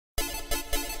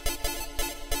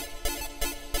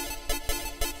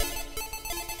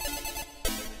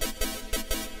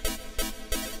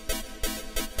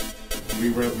we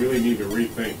really need to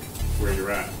rethink where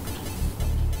you're at.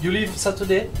 You leave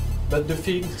Saturday, but the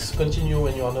things continue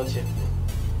when you are not here.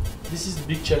 This is the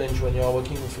big challenge when you are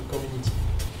working with a community.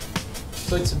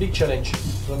 So it's a big challenge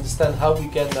to understand how we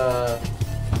can,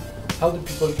 how the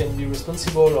people can be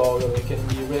responsible, or they can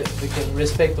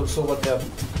respect also what you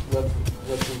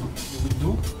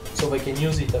will do, so they can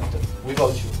use it after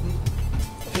without you.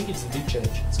 I think it's a big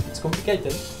challenge. It's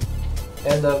complicated,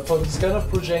 and for this kind of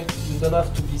project, you don't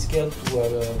have to be scared to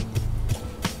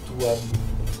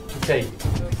fail.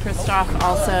 Christophe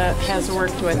also has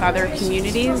worked with other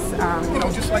communities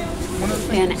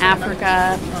in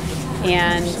Africa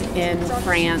and in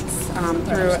France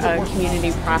through a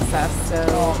community process.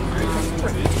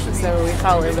 So we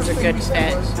felt it was a good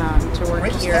fit to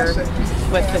work here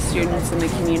with the students in the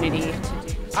community.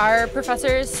 Our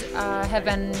professors have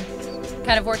been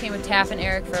kind of working with Taff and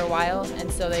Eric for a while,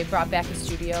 and so they brought back a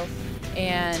studio.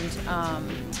 And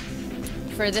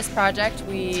for this project,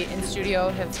 we in studio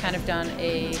have kind of done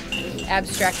a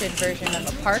abstracted version of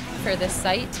a park for this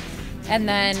site, and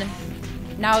then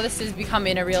now this is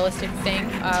becoming a realistic thing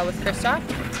with Christophe.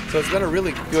 So it's been a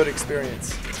really good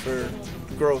experience for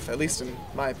growth, at least in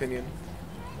my opinion,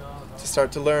 to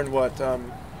start to learn what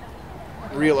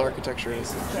real architecture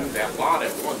is. That lot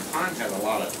at one time had a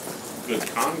lot of good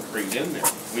concrete in there.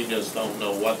 We just don't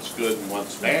know what's good and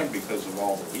what's bad because of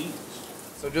all the weeds.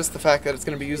 So just the fact that it's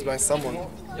going to be used by someone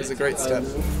is a great step.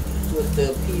 With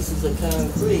the pieces of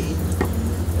concrete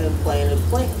and planted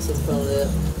plants in front of that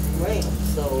ramp.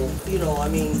 So, you know, I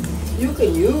mean, you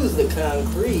can use the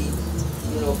concrete,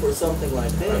 you know, for something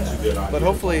like that. That's a good idea. But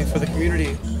hopefully for the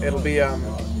community, it'll be a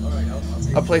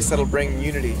place that'll bring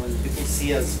unity. When people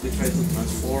see us, we try to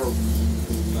transform,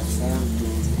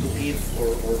 to give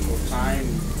for time,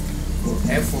 for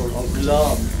effort, of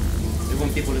love.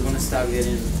 When people are going to start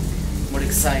getting more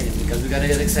excited, because we got to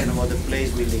get excited about the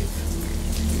place we live.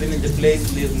 Even in the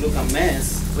place we live look a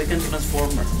mess, we can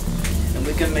transform it. And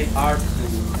we can make art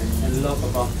and love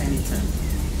about anything.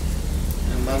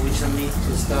 But we just need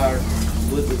to start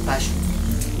with passion.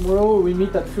 Tomorrow we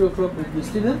meet at 3 o'clock with the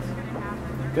students.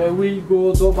 We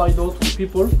go door by door to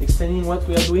people, explaining what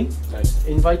we are doing,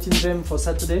 inviting them for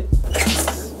Saturday.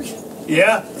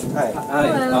 Yeah.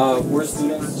 Hi. We're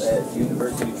students at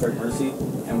University of Church Mercy,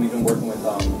 and we've been working with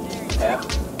TAP.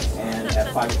 And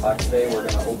at 5 o'clock today, we're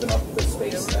going to open up the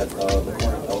space at the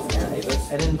corner of Elmer and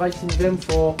Yepez. And inviting them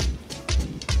for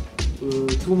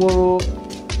tomorrow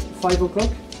 5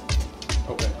 o'clock.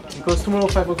 Okay. Because tomorrow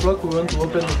 5 o'clock we want to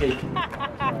open the gate.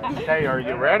 Hey, are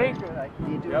you ready?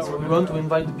 So we want to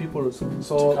invite the people also.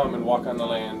 So to come and walk on the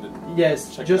land. And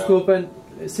yes, just to open,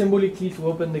 symbolically to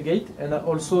open the gate, and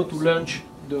also to launch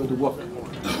the work.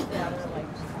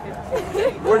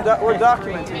 We're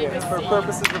documenting it for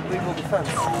purposes of legal defense.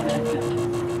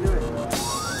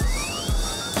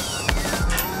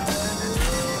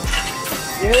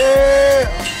 Yeah!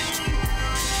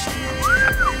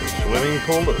 Swimming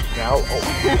pool is now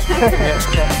open.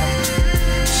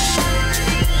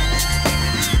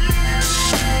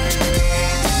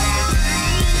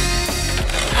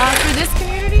 For this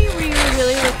community, we were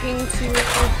really looking to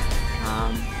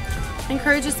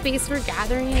encourage a space for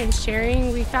gathering and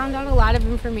sharing. We found out a lot of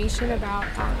information about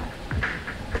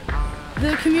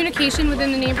the communication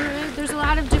within the neighborhood. There's a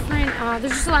lot of different,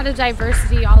 there's just a lot of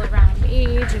diversity all around,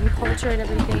 age and culture and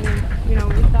everything. And, you know,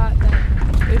 we thought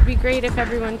that it would be great if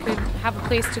everyone could have a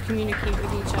place to communicate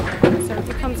with each other. So it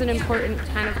becomes an important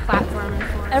kind of platform.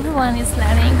 Everyone is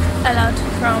learning a lot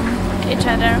from each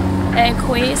other.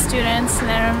 We students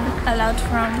learn a lot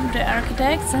from the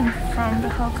architects and from the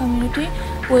whole community.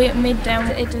 We meet them.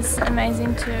 It is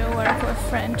amazing to work with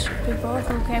French people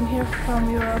who came here from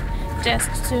Europe just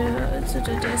to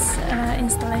do this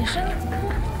installation.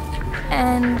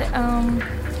 And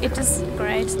it is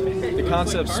great. The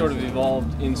concept sort of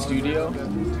evolved in studio,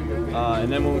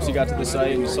 and then once we got to the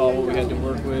site and saw what we had to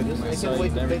work with, the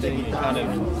site and everything, we kind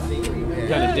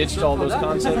of ditched all those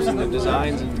concepts and the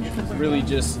designs, and really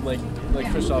just like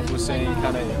Christophe was saying,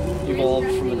 kind of evolved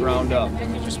from the ground up.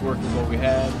 We just worked with what we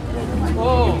had,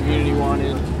 what the community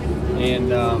wanted,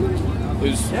 and it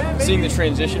was seeing the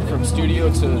transition from studio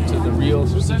to the real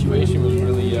situation was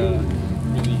really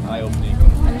really eye-opening.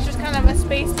 And it's just kind of a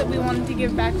space that we wanted to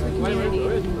give back to the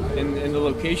community. And the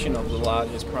location of the lot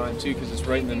is prime too, because it's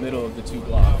right in the middle of the 2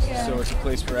 blocks. Yeah. So it's a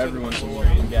place for everyone to meet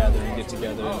and gather and get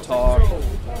together and talk.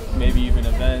 Maybe even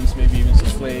events, maybe even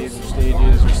some plays or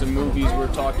stages or some movies were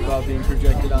talked about being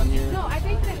projected on here.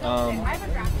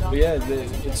 But yeah,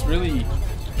 it's really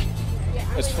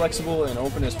as flexible and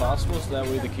open as possible, so that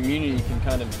way the community can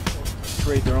kind of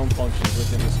create their own functions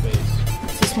within the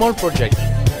space. It's a small project.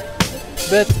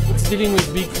 but it's dealing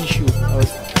with big issue. I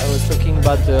was talking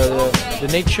about the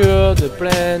nature, the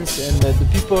plants, and the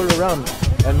people around.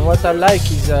 And what I like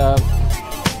is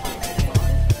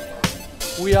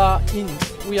we are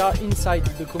inside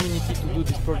the community to do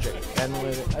this project, and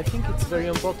I think it's very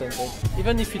important.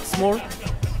 Even if it's small,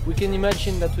 we can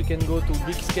imagine that we can go to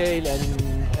big scale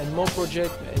and more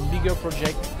project and bigger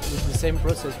project with the same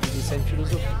process, with the same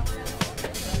philosophy.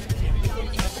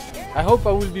 I hope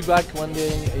I will be back one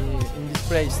day in this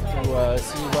place to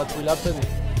see what will happen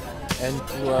and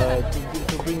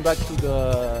to bring back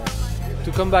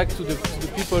to come back to the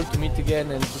people, to meet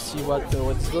again and to see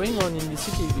what's going on in the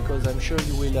city, because I'm sure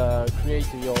you will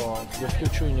create your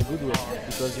future in a good way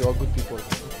because you are good people.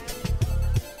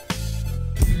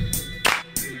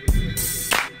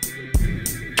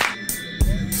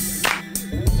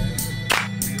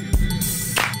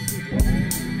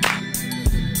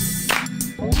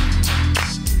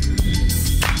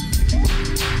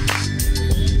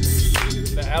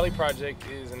 Project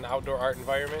is an outdoor art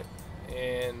environment,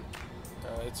 and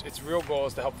its real goal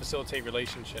is to help facilitate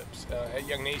relationships. At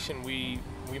Young Nation, we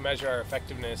measure our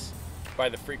effectiveness by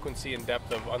the frequency and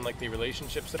depth of unlikely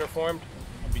relationships that are formed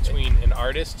between an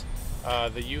artist,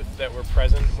 the youth that were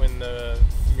present when the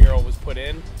mural was put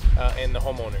in, and the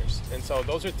homeowners. And so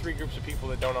those are three groups of people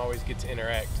that don't always get to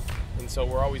interact. And so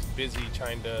we're always busy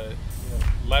trying to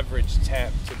leverage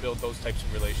TAP to build those types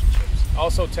of relationships.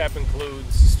 Also, TAP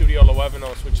includes Studio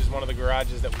Luevanos, which is one of the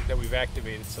garages that we've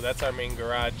activated. So that's our main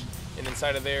garage, and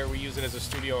inside of there we use it as a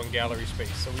studio and gallery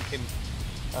space. So we can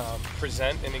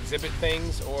present and exhibit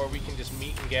things, or we can just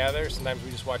meet and gather. Sometimes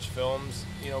we just watch films,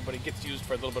 but it gets used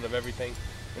for a little bit of everything.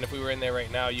 And if we were in there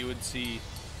right now, you would see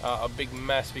a big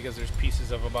mess because there's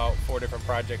pieces of about 4 different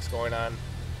projects going on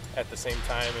at the same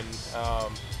time. And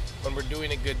when we're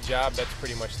doing a good job, that's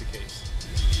pretty much the case.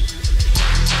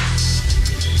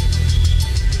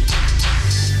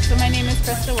 So my name is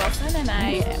Krista Wilson, and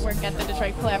I work at the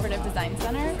Detroit Collaborative Design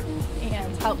Center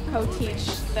and help co-teach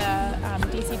the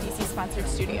DCDC sponsored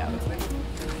studio.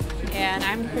 And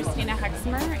I'm Christina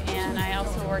Hexmer, and I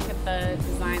also work at the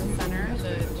Design Center,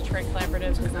 the Detroit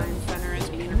Collaborative Design Center at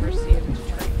the University of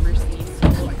Detroit Mercy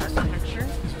School of Architecture.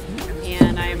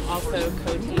 And I'm also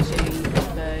co-teaching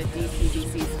the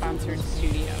DCDC sponsored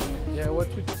studio. Yeah, what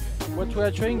we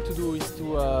are trying to do is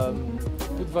to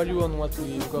put value on what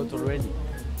we've got already.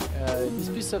 This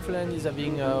piece of land is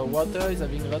having water, is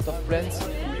having a lot of plants.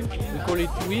 We call it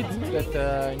weed, but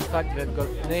in fact they've got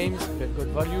names, they've got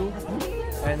value,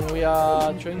 and we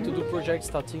are trying to do projects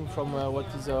starting from what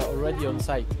is already on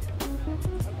site.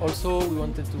 Also, we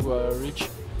wanted to reach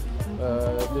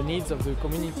the needs of the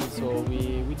community, so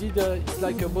we did it's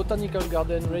like a botanical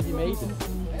garden ready-made,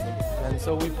 and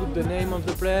so we put the name of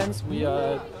the plants, we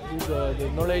do the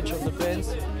knowledge of the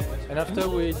plants. And after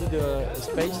we did a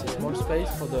small space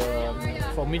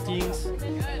for meetings,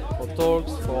 for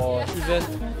talks, for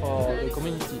events, for the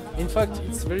community. In fact,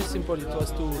 it's very simple. It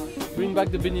was to bring back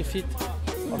the benefit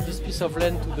of this piece of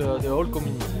land to the whole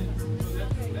community.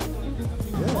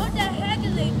 What the heck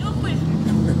is they doing?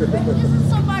 This is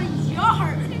somebody's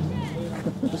yard.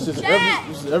 This is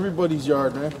everybody's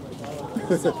yard, man.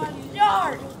 This is somebody's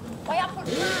yard. Why y'all put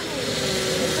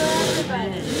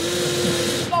everybody?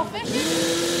 Go fishing?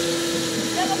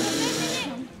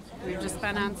 We've just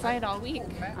been on site all week,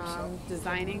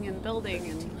 designing and building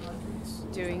and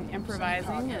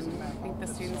improvising, and I think the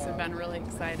students have been really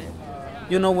excited.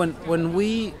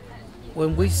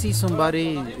 When we see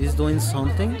somebody is doing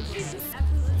something,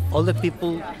 all the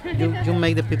people, you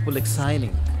make the people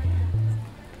exciting.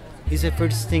 It's the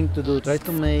first thing to do. Try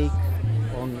to make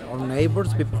our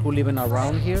neighbors, people who live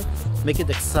around here, make it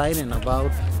exciting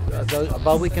about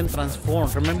we can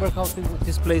transform. Remember how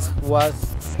this place was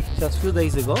just a few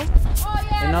days ago?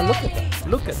 And now look at that.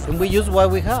 Look at it. And we use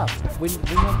what we have. We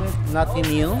know there's nothing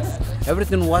new.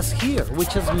 Everything was here. We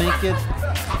just make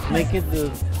it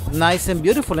nice and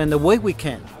beautiful in the way we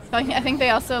can. I think they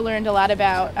also learned a lot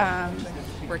about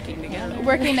working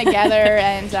together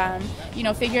and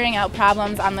figuring out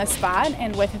problems on the spot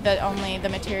and with only the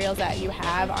materials that you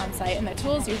have on site and the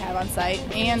tools you have on site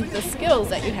and the skills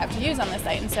that you have to use on the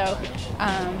site. And so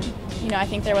I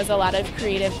think there was a lot of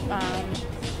creative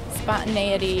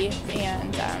spontaneity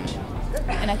and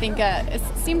I think it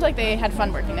seemed like they had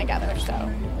fun working together, so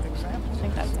I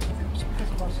think that's it.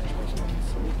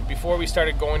 Before we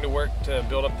started going to work to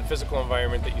build up the physical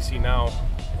environment that you see now,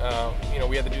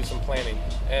 we had to do some planning,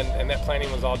 and that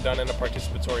planning was all done in a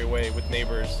participatory way with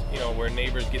neighbors, where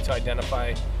neighbors get to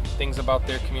identify things about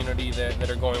their community that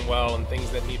are going well and things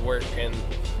that need work, and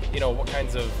what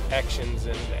kinds of actions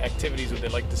and activities would they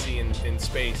like to see in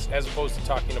space, as opposed to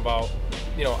talking about,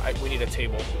 we need a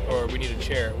table or we need a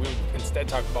chair. We would instead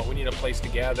talk about we need a place to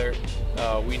gather,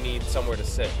 we need somewhere to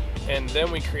sit. And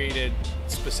then we created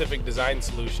specific design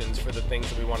solutions for the things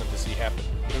that we wanted to see happen.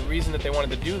 The reason that they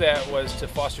wanted to do that was to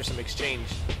foster some exchange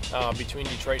between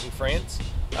Detroit and France,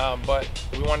 but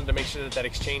we wanted to make sure that that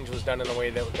exchange was done in a way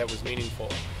that was meaningful.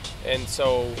 And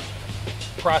so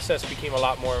process became a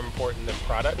lot more important than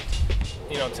product.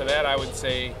 To that I would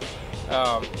say,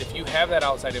 if you have that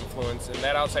outside influence, and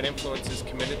that outside influence is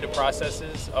committed to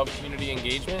processes of community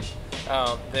engagement,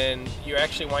 then you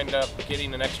actually wind up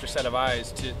getting an extra set of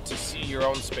eyes to see your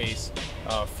own space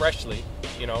freshly,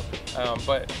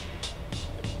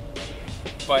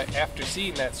 but after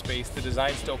seeing that space, the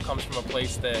design still comes from a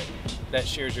place that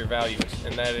shares your values,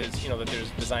 and that is, that there's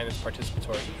design that's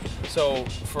participatory. So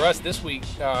for us this week,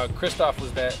 Christophe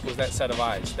was that set of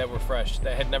eyes that were fresh,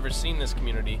 that had never seen this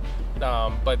community,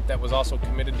 but that was also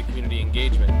committed to community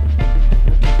engagement.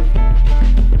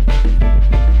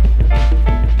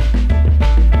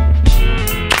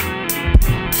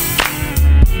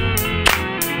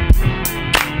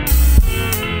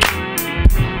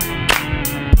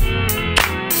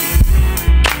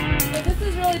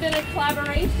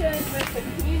 Collaboration with the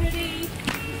community,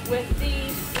 with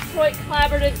the Detroit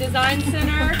Collaborative Design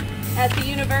Center at the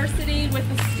university, with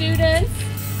the students,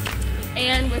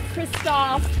 and with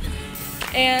Christophe,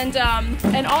 and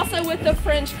also with the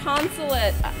French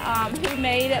Consulate, who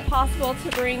made it possible to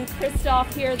bring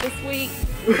Christophe here this week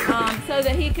so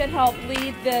that he could help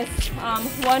lead this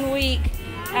 1 week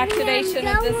activation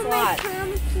of this lot.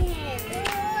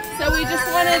 So we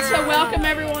just wanted to welcome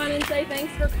everyone and say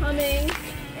thanks for coming.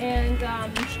 And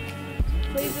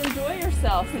please enjoy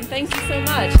yourself, and thank you so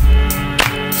much.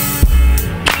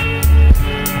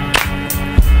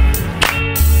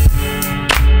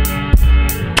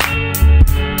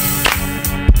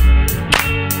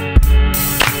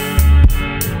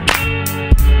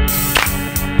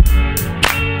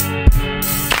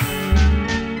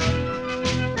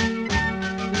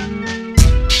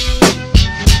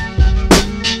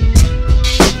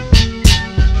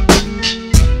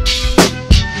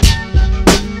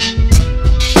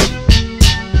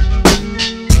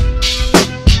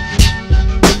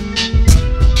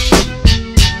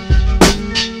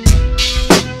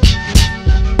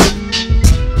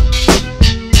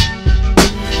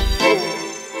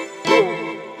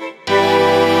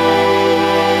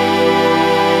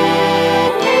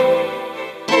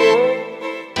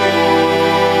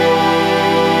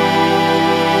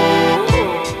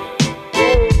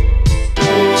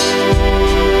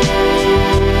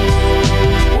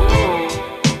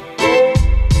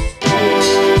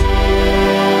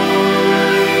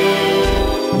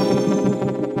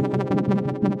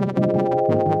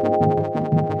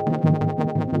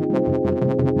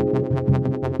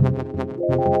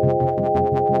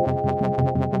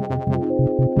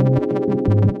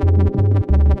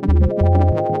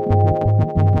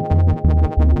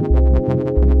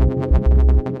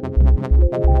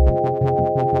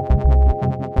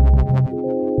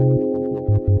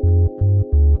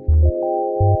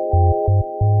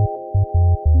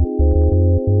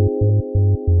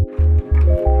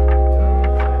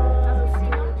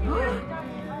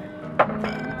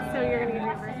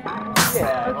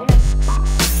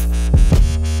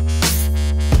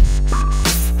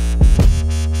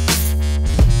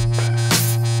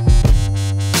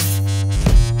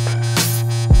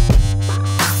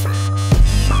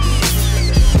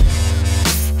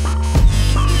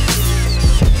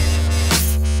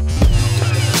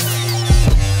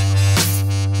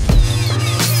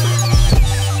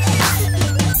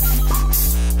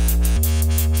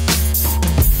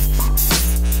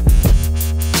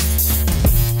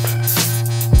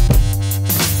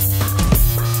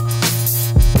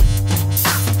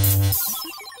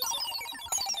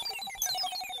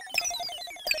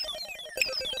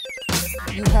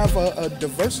 You have a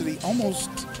diversity almost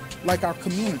like our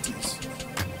communities.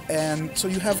 And so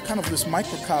you have kind of this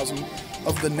microcosm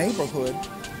of the neighborhood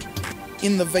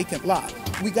in the vacant lot.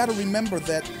 We got to remember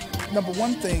that number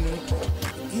one thing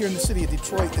here in the city of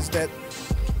Detroit is that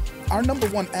our number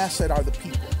one asset are the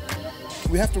people.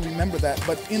 We have to remember that.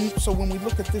 So when we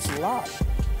look at this lot,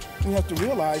 we have to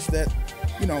realize that,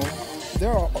 you know,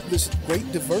 there are this great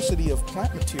diversity of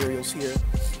plant materials here,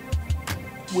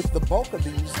 with the bulk of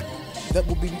these that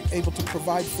will be able to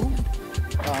provide food.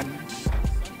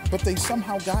 But they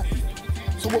somehow got here.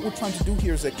 So what we're trying to do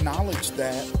here is acknowledge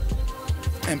that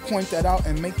and point that out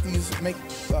and make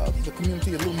the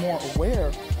community a little more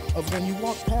aware of when you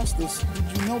walk past this,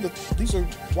 did you know that these are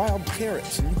wild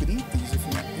carrots and you could eat these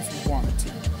if you wanted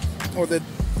to? Or that,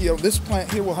 you know, this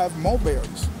plant here will have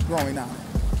mulberries growing on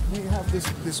it. We have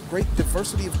this great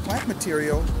diversity of plant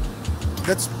material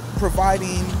that's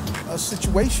providing a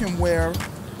situation where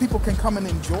people can come and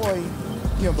enjoy,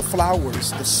 you know, the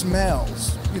flowers, the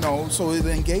smells, you know, so it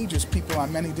engages people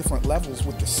on many different levels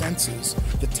with the senses,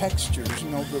 the textures, you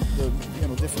know,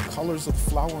 the different colors of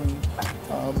flowering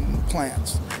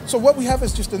plants. So what we have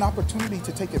is just an opportunity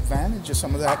to take advantage of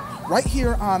some of that right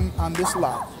here on this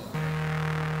lot.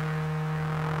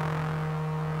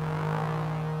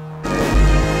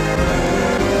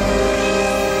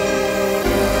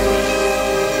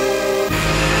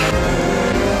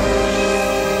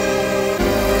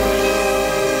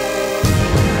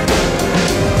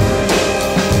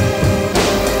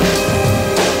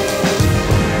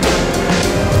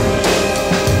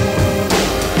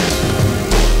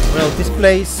 This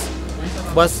place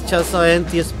was just an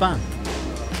empty spa.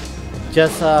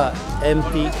 Just an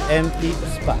empty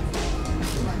spa.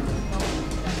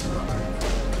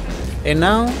 And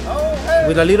now,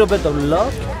 with a little bit of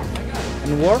luck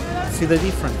and work, see the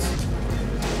difference.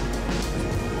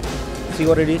 See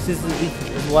what it is? This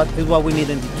is what we need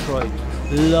in Detroit.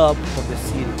 Love for the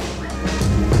city.